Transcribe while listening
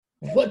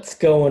What's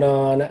going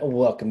on?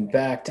 Welcome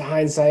back to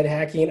Hindsight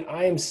Hacking.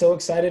 I am so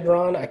excited,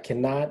 Ron. I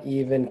cannot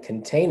even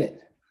contain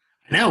it.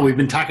 I know we've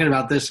been talking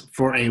about this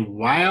for a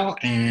while,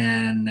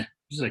 and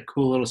this is a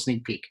cool little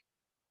sneak peek.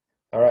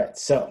 All right,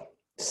 so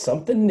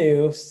something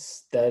new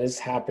that is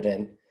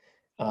happening.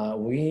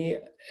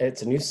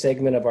 It's a new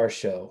segment of our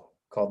show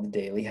called the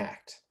Daily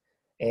Hacked,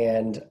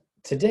 and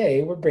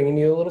today we're bringing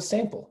you a little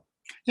sample.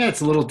 Yeah, it's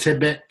a little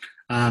tidbit.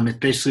 It's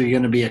basically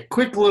going to be a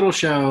quick little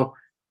show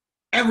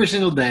every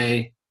single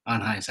day on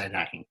hindsight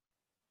hacking.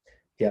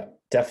 Yeah,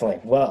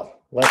 definitely.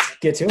 Well, let's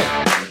get to it.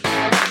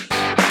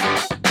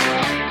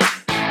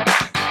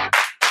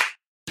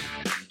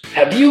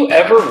 Have you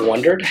ever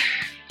wondered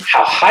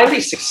how highly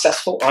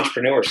successful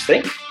entrepreneurs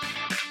think?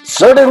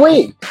 So did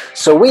we.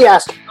 So we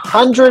asked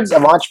hundreds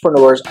of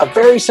entrepreneurs a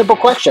very simple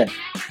question.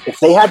 If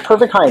they had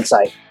perfect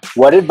hindsight,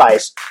 what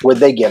advice would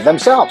they give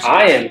themselves?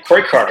 I am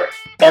Corey Carter.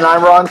 And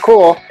I'm Ron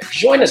Cool.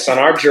 Join us on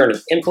our journey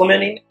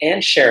implementing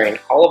and sharing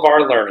all of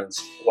our learnings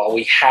while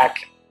we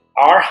hack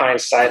our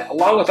hindsight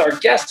along with our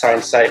guest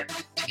hindsight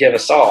to give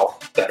us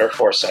all better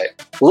foresight.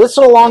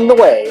 Listen along the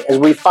way as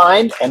we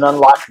find and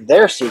unlock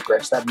their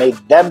secrets that made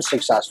them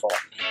successful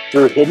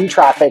through hidden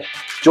traffic,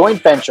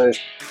 joint ventures,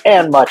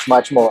 and much,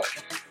 much more.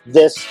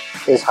 This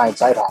is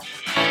Hindsight Hack.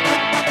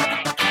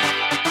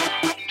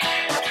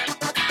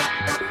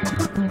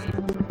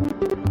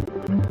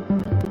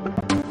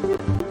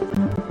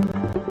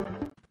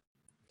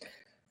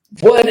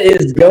 What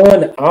is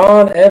going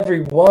on,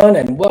 everyone,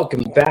 and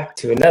welcome back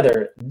to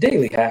another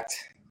Daily Hacked.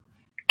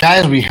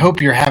 Guys, we hope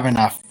you're having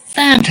a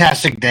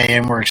fantastic day,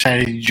 and we're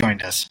excited you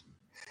joined us.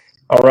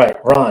 All right,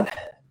 Ron,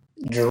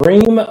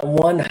 Dream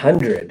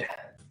 100.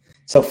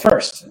 So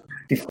first,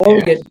 before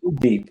we get too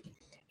deep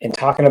in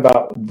talking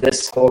about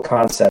this whole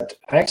concept,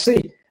 I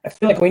feel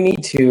like we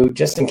need to,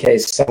 just in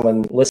case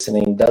someone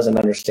listening doesn't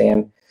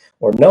understand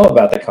or know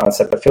about the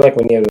concept, I feel like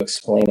we need to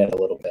explain it a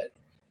little bit.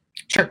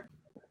 Sure.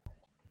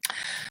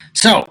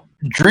 So,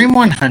 Dream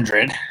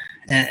 100,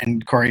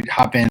 and Corey,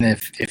 hop in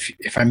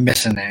if I'm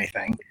missing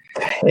anything,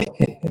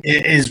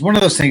 is one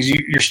of those things.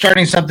 You're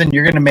starting something,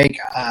 you're going to make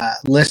a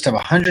list of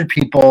 100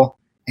 people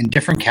in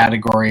different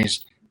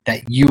categories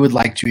that you would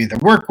like to either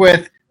work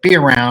with, be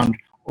around,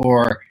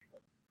 or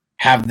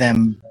have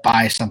them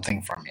buy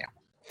something from you.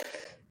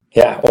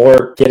 Yeah,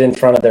 or get in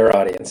front of their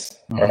audience,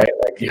 right?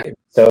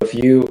 So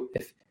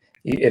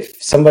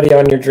if somebody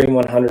on your Dream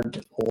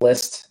 100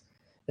 list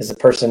is a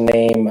person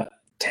named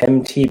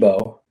Tim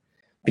Tebow,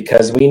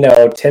 because we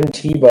know Tim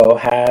Tebow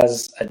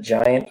has a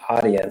giant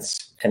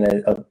audience and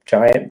a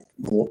giant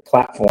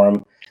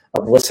platform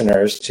of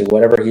listeners to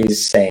whatever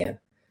he's saying.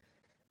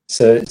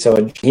 So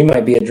he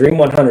might be a Dream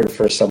 100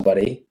 for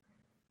somebody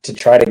to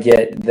try to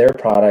get their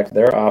product,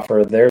 their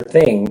offer, their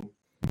thing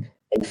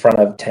in front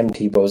of Tim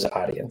Tebow's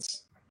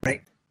audience.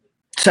 Right.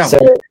 So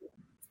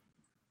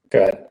go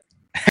ahead.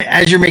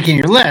 As you're making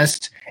your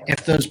list,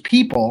 if those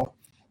people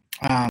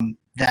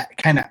that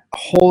kind of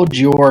hold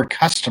your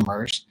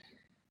customers,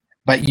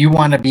 but you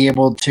want to be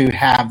able to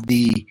have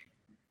the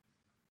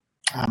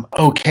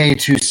okay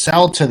to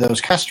sell to those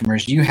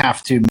customers, you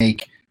have to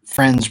make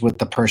friends with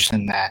the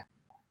person that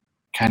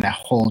kind of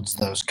holds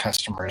those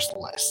customers'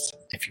 lists,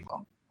 if you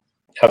will.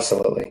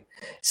 Absolutely.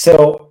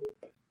 So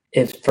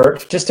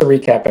just to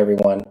recap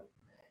everyone,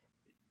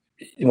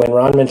 when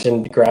Ron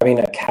mentioned grabbing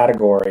a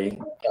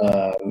category,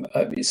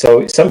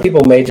 so some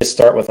people may just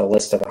start with a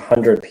list of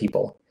 100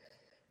 people.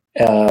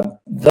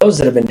 Those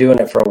that have been doing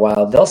it for a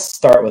while, they'll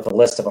start with a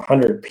list of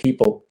 100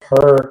 people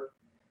per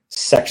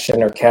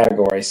section or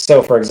category.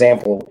 So, for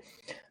example,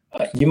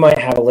 you might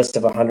have a list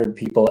of 100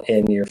 people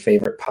in your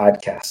favorite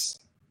podcasts,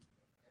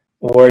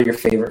 or your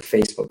favorite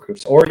Facebook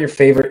groups, or your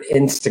favorite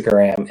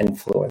Instagram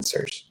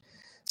influencers.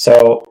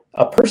 So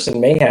a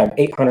person may have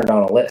 800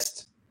 on a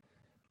list.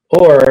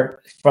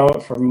 Or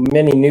for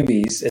many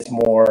newbies, it's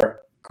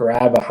more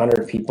grab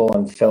 100 people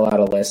and fill out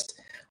a list.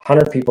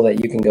 100 people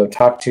that you can go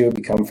talk to,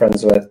 become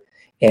friends with,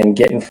 and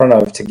get in front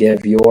of to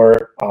give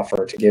your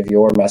offer, to give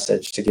your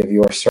message, to give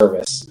your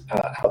service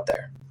out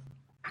there.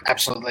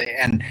 Absolutely.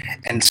 And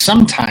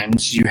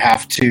sometimes you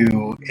have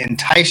to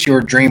entice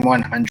your Dream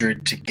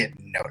 100 to get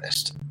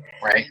noticed,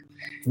 right?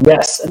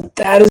 Yes, and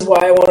that is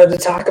why I wanted to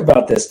talk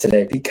about this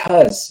today,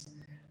 because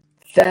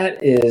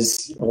that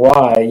is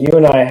why you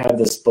and I have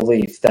this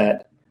belief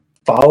that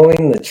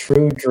following the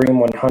true Dream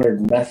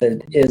 100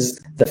 method is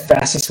the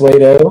fastest way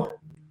to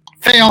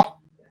fail.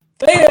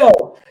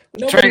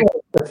 Nobody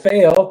wants to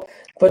fail,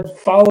 but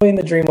following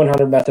the Dream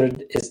 100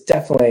 method is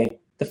definitely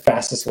the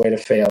fastest way to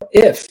fail.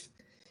 If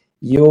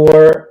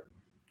you're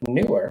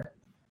newer,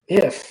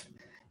 if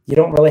you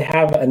don't really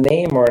have a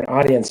name or an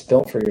audience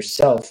built for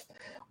yourself,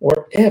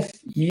 or if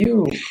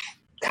you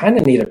kind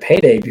of need a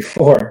payday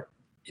before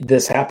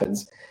this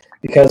happens.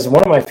 Because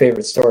one of my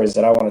favorite stories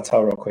that I want to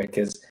tell real quick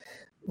is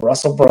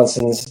Russell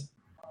Brunson's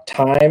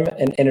time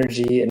and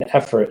energy and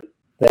effort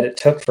that it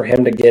took for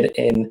him to get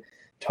in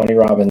Tony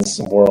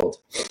Robbins' world.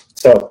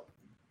 So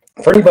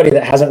for anybody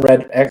that hasn't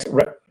read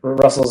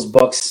Russell's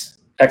books,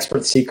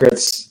 Expert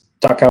Secrets,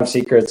 .com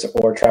Secrets,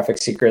 or Traffic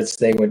Secrets,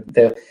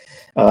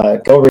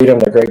 Go read them;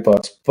 they're great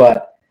books.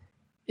 But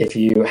if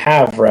you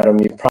have read them,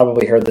 you've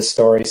probably heard the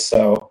story.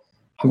 So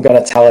I'm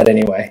going to tell it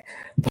anyway.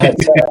 But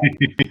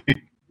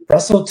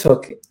Russell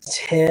took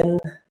 10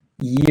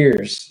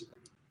 years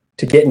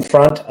to get in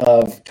front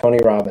of Tony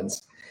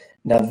Robbins.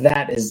 Now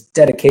that is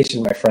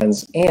dedication, my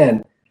friends.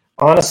 And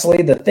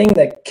honestly, the thing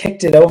that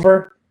kicked it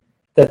over,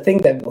 the thing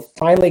that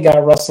finally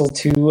got Russell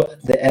to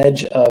the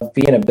edge of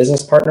being a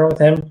business partner with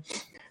him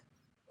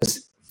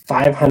was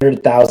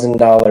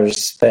 $500,000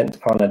 spent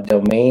on a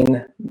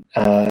domain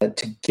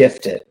to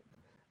gift it.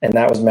 And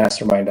that was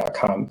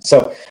mastermind.com.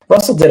 So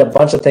Russell did a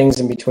bunch of things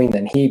in between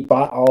then. He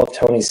bought all of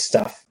Tony's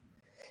stuff.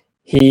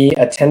 He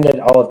attended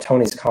all of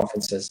Tony's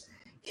conferences.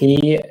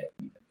 He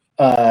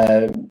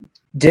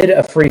did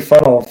a free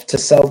funnel to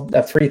sell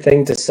a free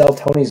thing to sell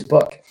Tony's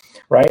book,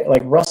 right?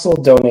 Like Russell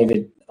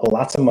donated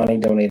lots of money,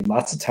 donated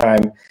lots of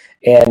time,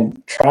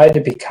 and tried to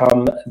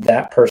become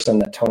that person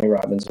that Tony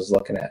Robbins was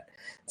looking at.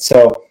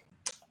 So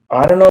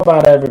I don't know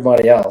about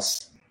everybody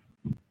else.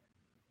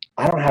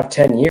 I don't have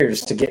 10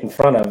 years to get in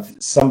front of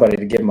somebody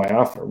to give my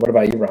offer. What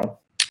about you, Ron?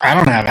 I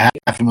don't have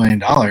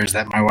 $500,000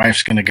 that my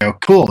wife's going to go,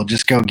 cool,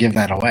 just go give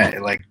that away.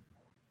 Like,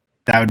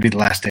 that would be the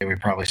last day we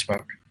probably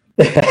spoke.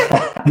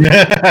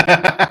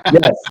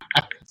 Yes.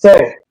 So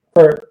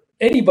for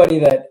anybody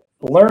that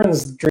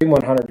learns Dream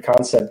 100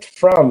 concept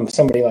from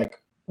somebody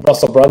like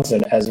Russell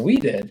Brunson, as we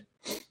did,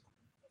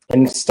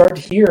 and start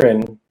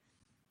hearing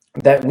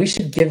that we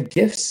should give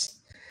gifts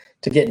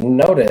to get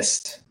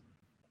noticed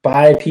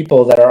by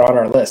people that are on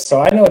our list. So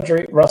I know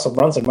Russell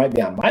Brunson might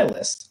be on my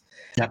list,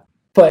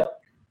 but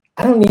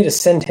I don't need to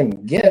send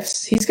him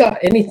gifts. He's got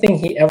anything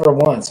he ever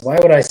wants. Why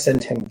would I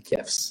send him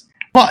gifts?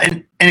 Well,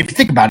 and if you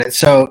think about it,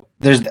 so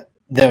there's the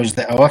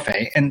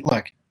OFA, and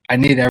look, I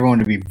need everyone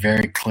to be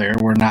very clear.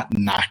 We're not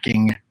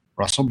knocking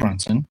Russell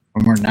Brunson,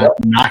 and we're not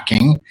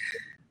knocking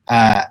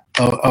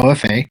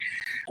OFA,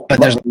 but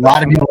there's a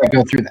lot of people that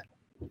go through that.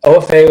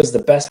 OFA was the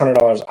best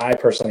 $100 I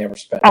personally ever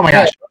spent. Oh my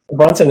gosh.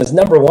 Brunson is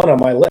number one on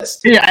my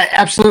list. Yeah,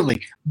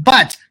 absolutely.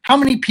 But how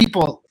many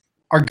people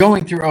are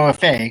going through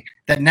OFA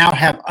that now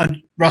have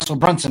Russell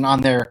Brunson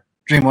on their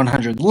Dream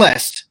 100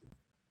 list,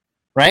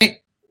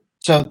 right?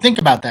 So think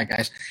about that,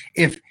 guys.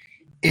 If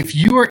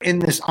you are in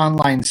this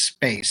online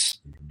space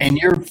and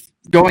you're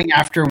going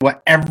after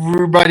what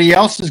everybody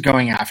else is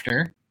going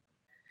after,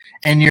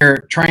 and you're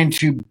trying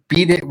to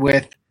beat it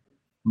with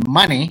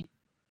money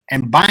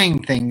and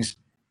buying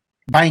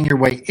your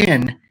way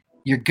in,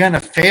 you're going to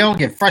fail,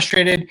 get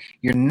frustrated.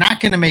 You're not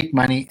going to make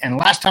money. And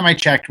last time I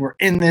checked, we're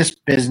in this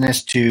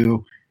business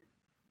to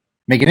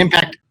make an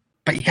impact,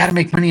 but you got to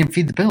make money and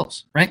feed the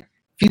bills, right?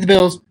 Feed the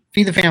bills,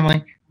 feed the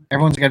family.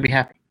 Everyone's got to be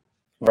happy.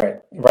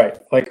 Right.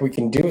 Like we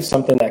can do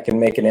something that can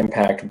make an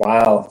impact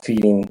while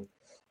feeding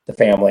the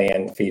family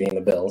and feeding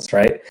the bills,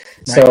 right?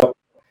 So,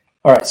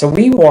 all right. So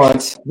we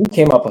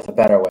came up with a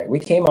better way. We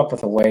came up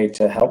with a way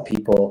to help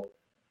people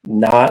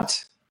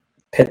not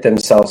pit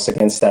themselves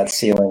against that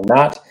ceiling,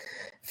 not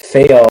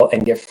fail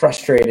and get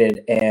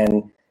frustrated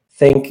and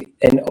think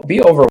and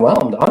be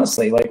overwhelmed.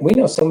 Honestly, like we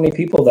know so many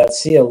people that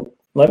see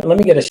let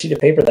me get a sheet of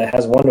paper that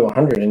has 1 to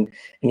 100 and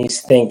you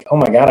think, oh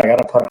my God, I got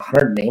to put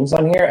 100 names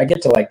on here. I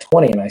get to like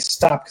 20 and I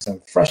stop because I'm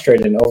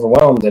frustrated and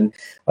overwhelmed. And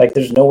like,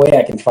 there's no way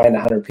I can find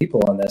 100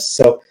 people on this.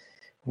 So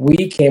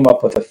we came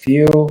up with a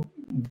few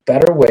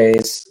better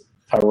ways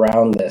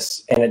around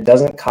this, and it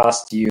doesn't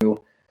cost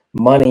you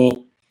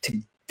money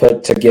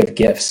to give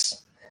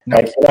gifts. No.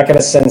 Like you're not going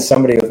to send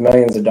somebody with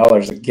millions of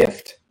dollars a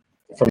gift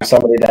from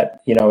somebody that,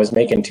 is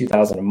making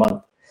 $2,000 a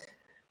month.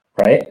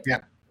 Right. Yeah.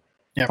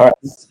 All right.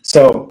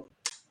 So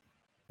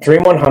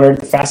Dream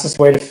 100, the fastest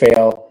way to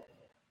fail,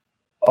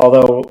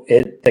 although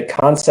the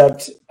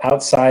concept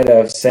outside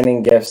of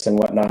sending gifts and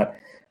whatnot,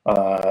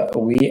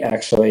 we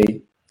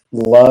actually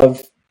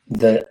love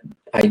the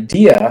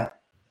idea.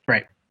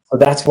 Right. So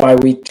that's why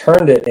we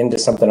turned it into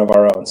something of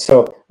our own.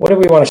 So what do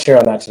we want to share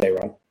on that today,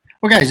 Ron?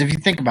 Well, guys, if you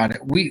think about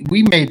it,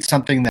 we made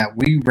something that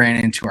we ran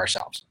into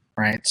ourselves,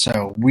 right?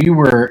 So we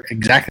were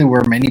exactly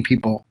where many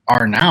people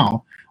are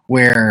now,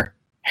 where,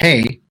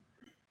 hey,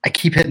 I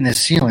keep hitting this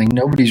ceiling.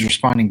 Nobody's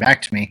responding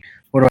back to me.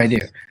 What do I do?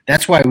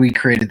 That's why we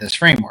created this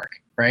framework,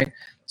 right?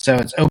 So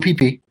it's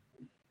OPP.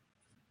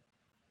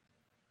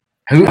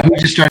 Who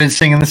just started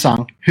singing the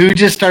song?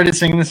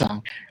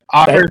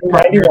 Offer,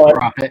 partner,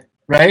 profit,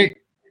 right?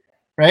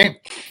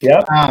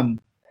 Yeah.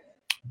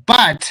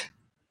 But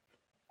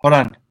hold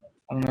on.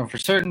 I don't know for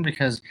certain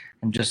because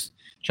I'm just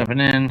jumping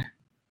in.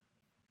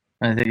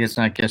 I think it's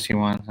not guess you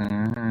want.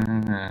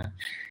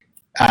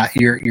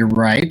 You're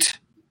right.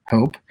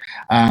 Hope.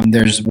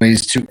 There's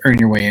ways to earn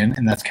your way in,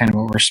 and that's kind of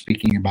what we're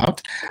speaking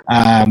about.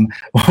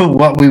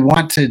 What we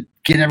want to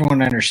get everyone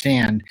to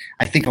understand,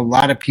 I think a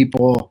lot of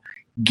people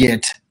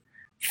get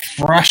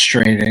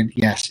frustrated.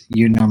 Yes,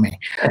 you know me.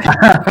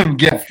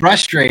 Get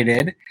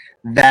frustrated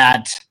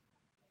that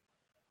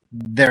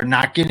they're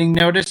not getting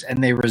noticed,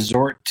 and they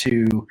resort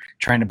to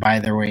trying to buy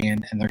their way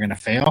in, and they're going to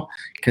fail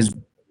because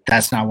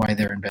that's not why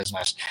they're in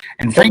business.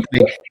 And frankly,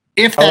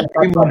 if that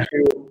I want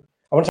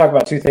to talk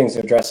about two things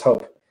to address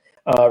hope.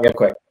 Real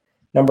quick.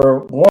 Number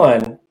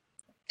one,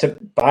 to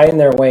buying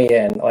their way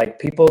in. Like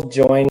people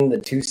join the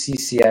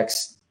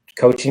 2CCX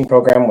coaching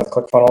program with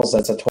ClickFunnels.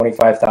 That's a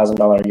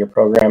 $25,000 a year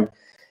program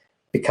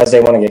because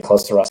they want to get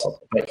close to Russell.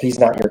 But he's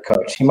not your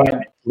coach. He might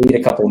lead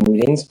a couple of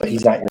meetings, but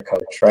he's not your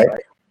coach, right?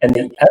 And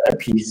the other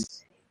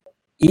piece,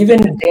 even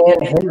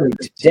Dan Henry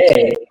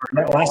today,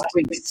 last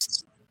week,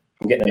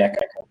 I'm getting an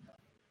echo.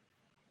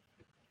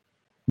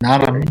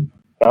 Not on me.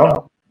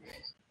 No.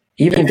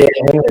 Even Dan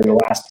Henry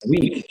last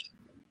week,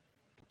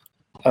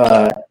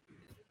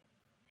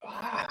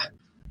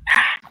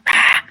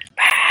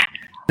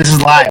 this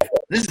is live.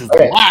 This is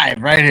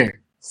live right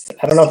here.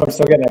 I don't know if I'm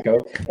still getting echo.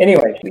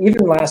 Anyway,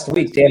 even last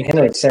week, Dan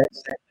Henry sent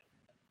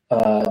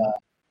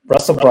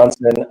Russell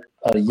Brunson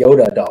a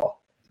Yoda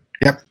doll.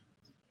 Yep.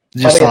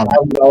 Just saw that.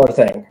 $1,000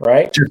 thing,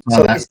 right?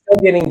 So he's still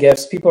getting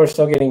gifts. People are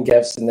still getting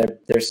gifts, and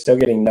they're still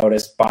getting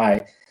noticed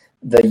by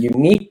the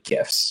unique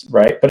gifts,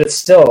 right? But it's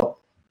still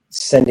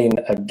sending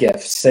a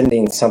gift,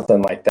 sending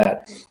something like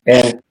that.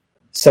 And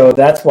so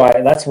that's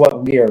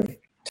what we are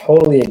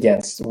totally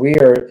against. We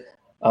are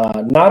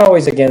not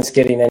always against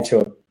getting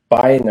into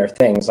buying their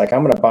things. Like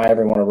I'm going to buy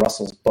every one of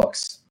Russell's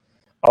books.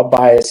 I'll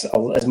buy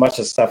as much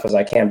of stuff as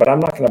I can, but I'm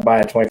not going to buy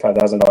a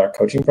 $25,000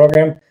 coaching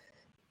program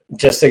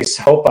just to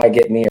hope I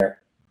get near,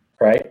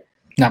 right?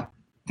 No.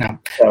 So,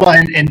 well,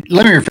 and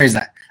let me rephrase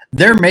that.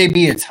 There may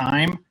be a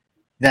time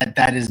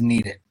that is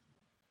needed,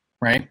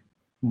 right?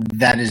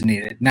 That is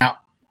needed. Now,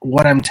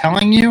 what I'm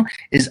telling you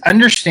is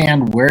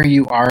understand where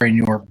you are in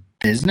your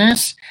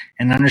business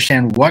and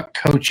understand what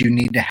coach you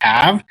need to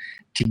have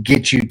to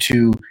get you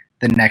to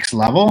the next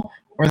level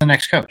or the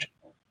next coach,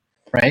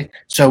 right?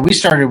 So we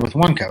started with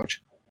one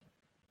coach.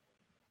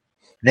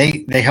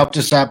 They helped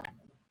us up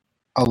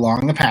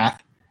along the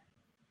path.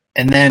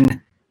 And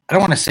then I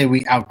don't want to say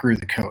we outgrew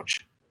the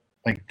coach.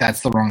 Like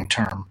that's the wrong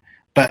term.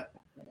 But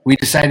we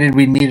decided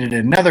we needed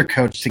another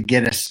coach to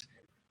get us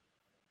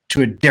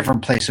to a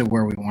different place of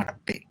where we want to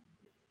be.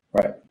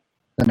 Right.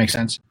 That makes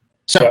sense?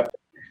 So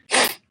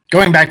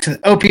going back to the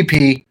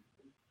OPP,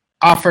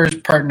 offers,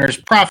 partners,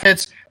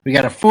 profits, we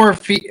got a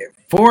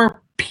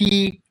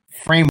 4P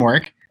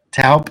framework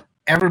to help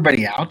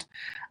everybody out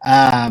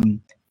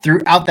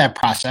throughout that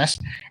process.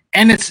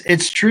 And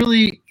it's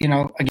truly,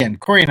 again,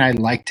 Corey and I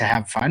like to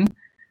have fun.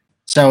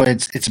 So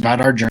it's about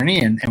our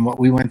journey and what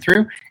we went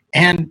through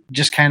and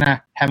just kind of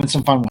having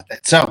some fun with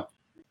it. So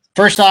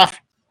first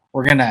off,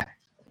 we're going to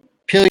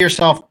peel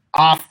yourself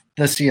off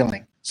the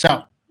ceiling.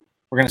 So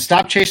we're going to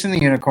stop chasing the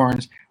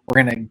unicorns.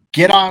 We're going to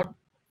get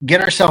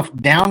ourselves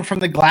down from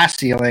the glass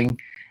ceiling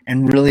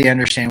and really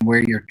understand where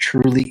you're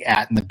truly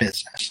at in the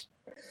business.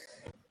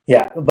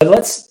 Yeah, but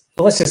let's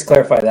just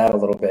clarify that a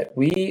little bit.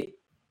 We,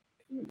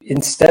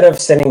 instead of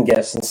sending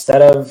gifts,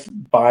 instead of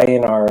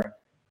buying our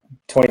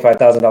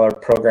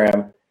 $25,000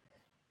 program,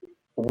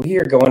 we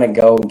are going to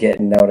go get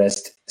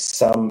noticed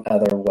some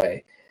other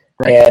way.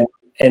 Right.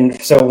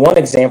 And so one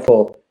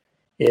example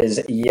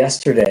is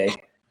yesterday,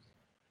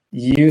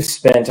 you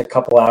spent a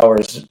couple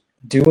hours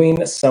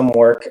doing some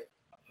work,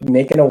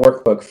 making a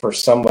workbook for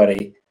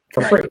somebody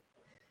for free.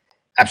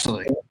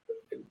 Absolutely.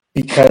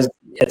 Because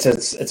it's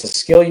a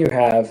skill you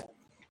have,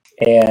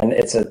 and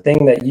it's a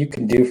thing that you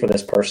can do for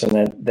this person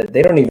that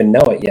they don't even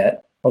know it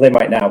yet. Well, they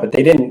might now, but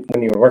they didn't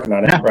when you were working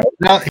on it, right?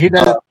 No, he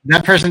does.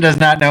 That person does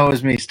not know it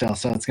was me still,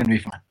 so it's going to be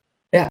fun.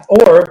 Yeah.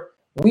 Or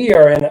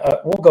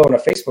we'll go in a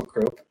Facebook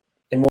group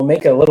and we'll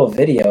make a little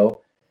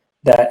video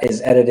that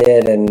is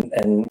edited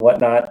and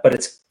whatnot, but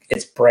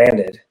it's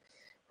branded,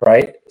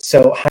 right?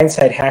 So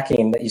hindsight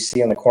hacking that you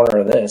see in the corner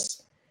of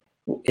this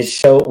would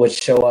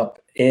show up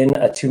in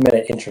a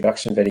 2-minute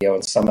introduction video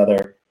in some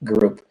other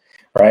group,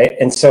 right?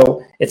 And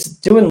so it's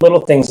doing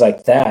little things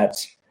like that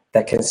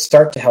can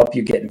start to help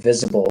you get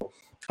visible.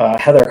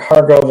 Heather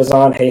Hargrove is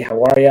on. Hey,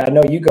 how are you? I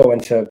know you go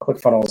into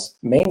ClickFunnels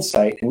main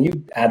site and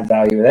you add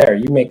value there.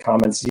 You make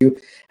comments, you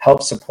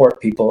help support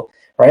people,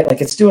 right?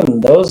 Like it's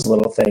doing those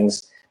little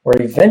things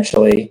where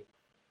eventually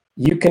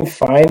you can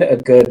find a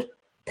good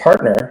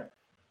partner,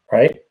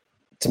 right?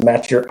 To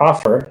match your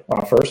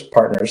offers,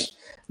 partners.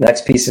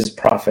 Next piece is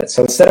profit.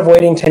 So instead of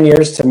waiting 10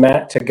 years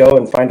to go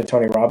and find a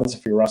Tony Robbins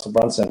if you're Russell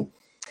Brunson,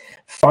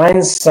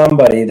 find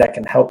somebody that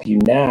can help you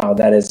now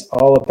that is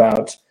all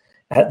about,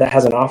 that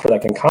has an offer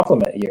that can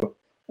complement you.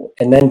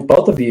 And then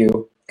both of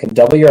you can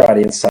double your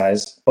audience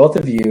size. Both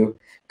of you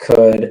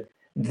could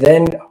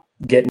then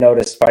get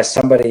noticed by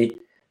somebody,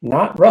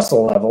 not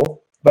Russell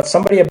level, but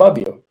somebody above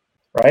you,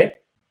 right?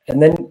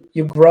 And then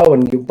you grow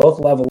and you both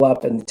level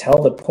up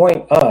until the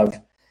point of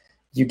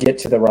you get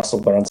to the Russell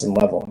Brunson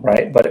level,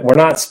 right? But we're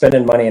not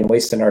spending money and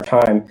wasting our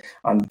time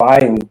on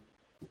buying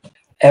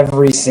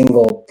every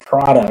single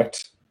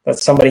product that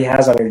somebody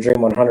has on your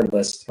Dream 100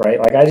 list, right?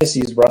 Like I just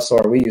use Russell,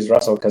 or we use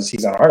Russell because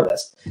he's on our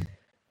list.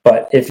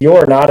 But if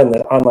you're not in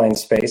the online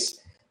space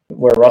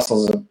where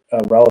Russell's a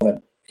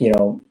relevant,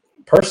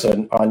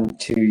 person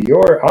onto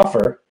your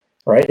offer,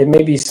 right? It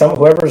may be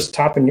whoever's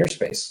top in your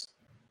space.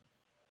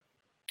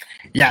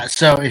 Yeah.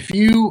 So if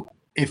you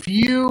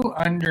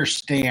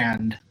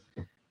understand,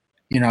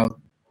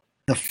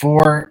 the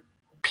 4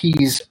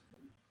 P's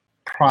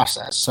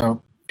process.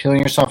 So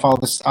peeling yourself all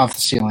this off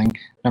the ceiling.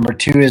 Number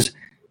 2 is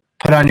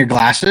put on your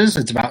glasses.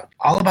 It's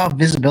all about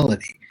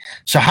visibility.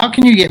 So how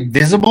can you get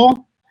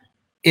visible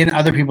in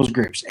other people's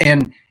groups?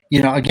 And,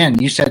 again,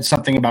 you said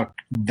something about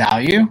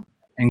value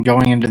and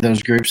going into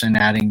those groups and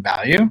adding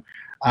value.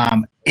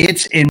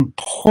 It's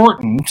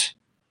important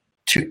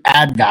to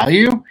add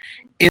value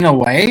in a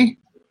way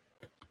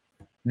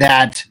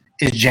that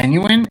is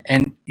genuine,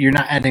 and you're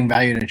not adding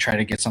value to try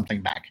to get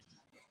something back,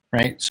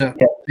 right? So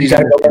you got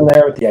to go in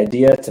there with the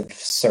idea to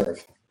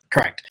serve.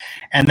 Correct.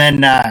 And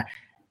then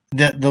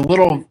the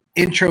little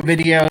intro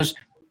videos,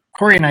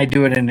 Corey and I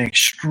do it in an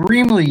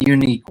extremely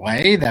unique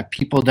way that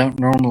people don't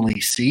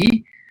normally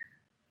see.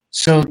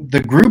 So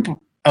the group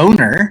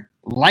owner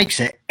likes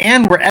it,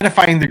 and we're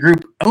edifying the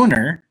group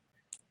owner,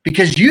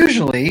 because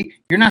usually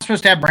you're not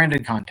supposed to have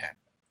branded content.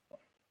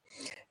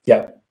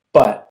 Yeah,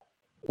 but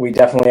we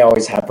definitely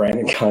always have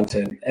branded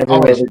content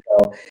everywhere we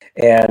go,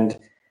 and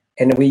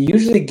we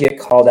usually get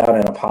called out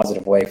in a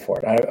positive way for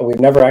it. We've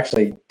never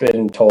actually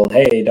been told,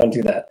 "Hey, don't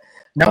do that,"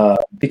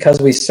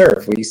 because we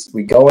serve.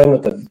 We go in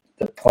with the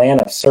plan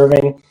of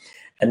serving,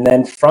 and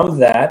then from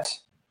that,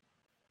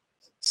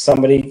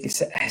 somebody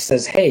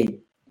says, "Hey,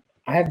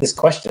 I have this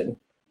question,"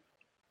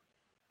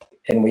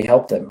 and we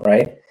help them,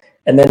 right?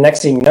 And then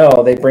next thing you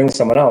know, they bring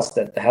someone else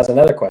that has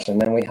another question,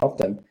 and then we help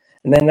them.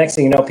 And then next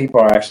thing you know, people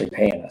are actually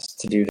paying us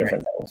to do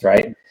different things,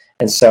 right?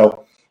 And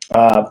so,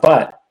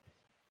 but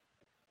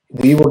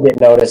we will get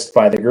noticed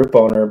by the group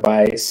owner,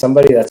 by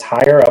somebody that's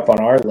higher up on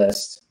our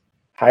list,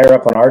 higher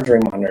up on our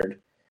Dream 100,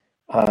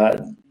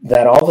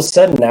 that all of a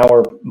sudden now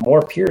we're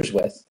more peers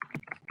with,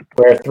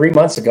 where 3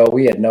 months ago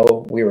we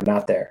were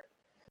not there.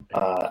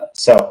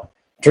 So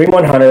Dream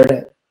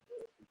 100,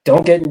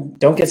 don't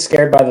get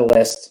scared by the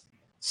list.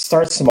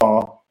 Start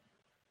small.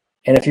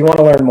 And if you want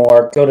to learn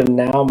more, go to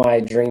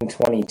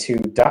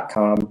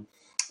nowmydream22.com,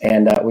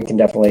 and we can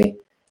definitely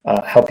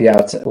help you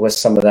out with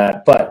some of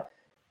that. But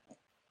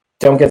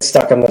don't get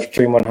stuck on the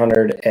Dream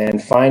 100,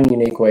 and find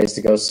unique ways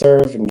to go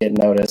serve and get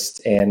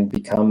noticed and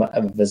become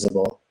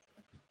visible.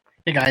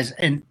 Hey guys,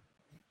 and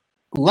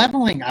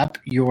leveling up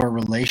your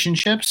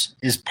relationships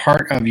is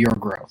part of your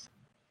growth,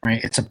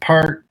 right? It's a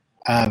part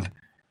of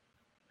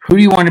who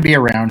do you want to be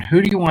around?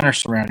 Who do you want to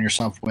surround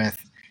yourself with?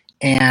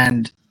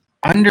 And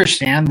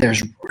understand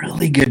there's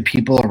really good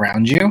people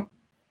around you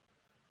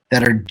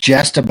that are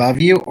just above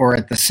you or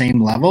at the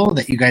same level,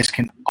 that you guys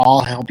can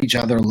all help each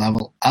other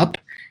level up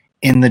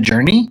in the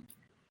journey,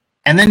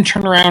 and then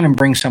turn around and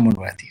bring someone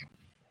with you.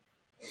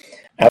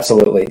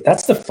 Absolutely.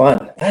 That's the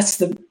fun.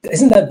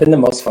 Isn't that been the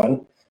most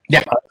fun?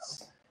 Yeah.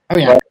 Oh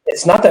yeah. But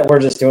it's not that we're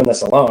just doing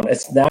this alone.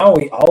 It's now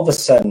we all of a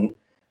sudden,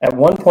 at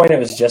one point it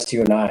was just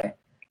you and I,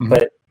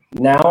 but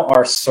now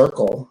our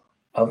circle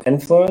of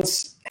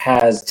influence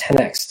has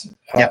 10x.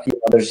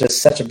 There's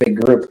just such a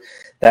big group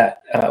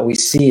that we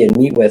see and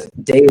meet with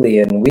daily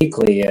and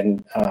weekly,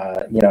 and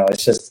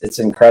it's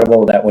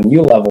incredible that when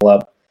you level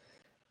up,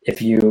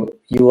 if you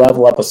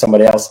level up with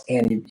somebody else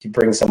and you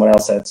bring someone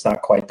else that's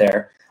not quite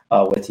there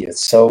with you,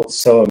 it's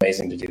so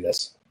amazing to do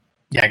this.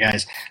 Yeah,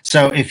 guys.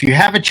 So if you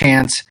have a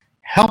chance,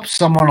 help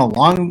someone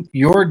along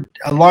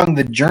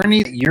the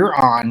journey that you're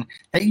on,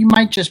 that you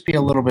might just be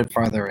a little bit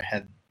farther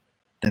ahead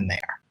than they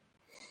are.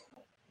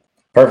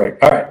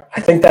 Perfect. All right. I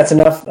think that's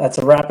enough. That's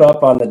a wrap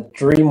up on the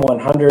Dream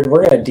 100.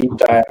 We're going to deep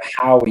dive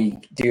how we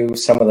do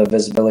some of the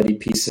visibility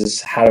pieces,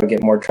 how to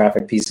get more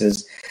traffic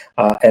pieces.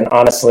 And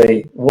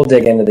honestly, we'll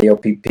dig into the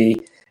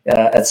OPP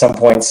at some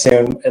point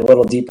soon, a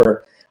little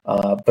deeper.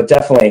 But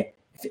definitely,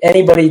 if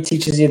anybody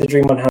teaches you the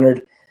Dream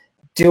 100,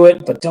 do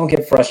it, but don't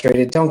get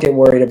frustrated. Don't get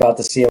worried about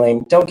the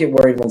ceiling. Don't get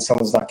worried when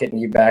someone's not getting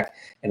you back.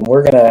 And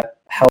we're going to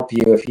help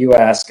you if you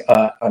ask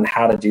on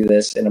how to do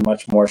this in a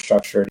much more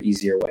structured,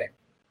 easier way.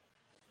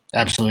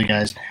 Absolutely,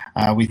 guys.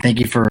 We thank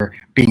you for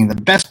being the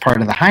best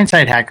part of the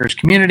Hindsight Hackers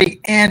community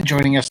and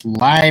joining us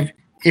live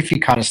if you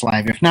caught us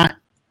live. If not,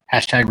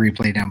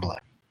 #replay down below.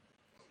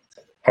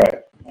 All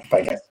right.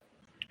 Bye, guys.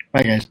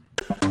 Bye, guys.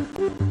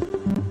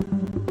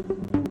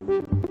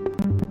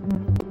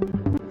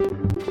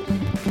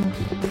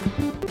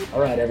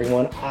 All right,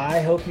 everyone. I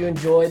hope you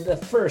enjoyed the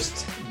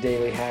first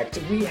Daily Hacked.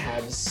 We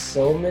have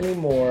so many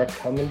more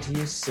coming to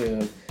you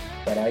soon,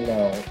 but I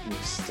know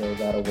you've still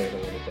got to wait a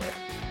little bit.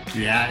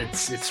 Yeah,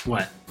 it's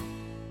what,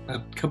 a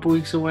couple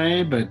weeks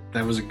away, but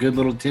that was a good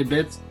little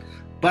tidbit.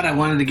 But I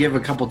wanted to give a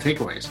couple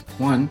takeaways.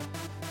 One,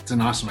 it's an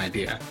awesome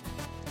idea.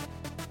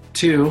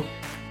 Two,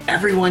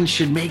 everyone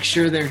should make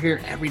sure they're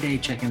here every day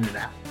checking it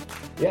out.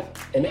 Yeah,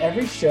 and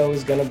every show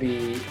is going to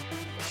be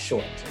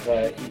short.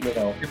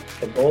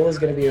 The goal is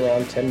going to be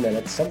around 10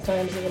 minutes,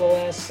 sometimes a little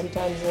less,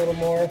 sometimes a little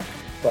more,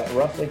 but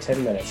roughly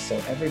 10 minutes. So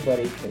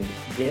everybody can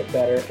get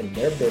better in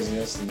their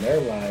business, in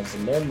their lives,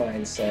 in their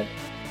mindset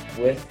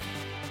with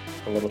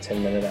a little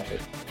 10-minute effort.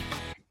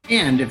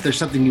 And if there's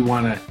something you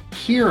want to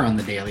hear on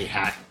the Daily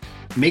Hack,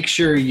 make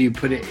sure you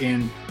put it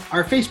in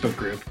our Facebook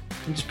group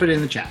and just put it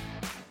in the chat.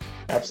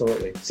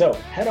 Absolutely. So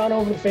head on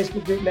over to the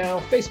Facebook group now,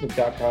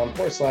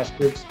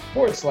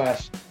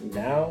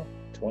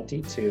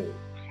 facebook.com/groups/now22.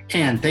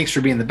 And thanks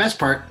for being the best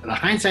part of the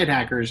Hindsight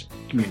Hackers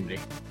community.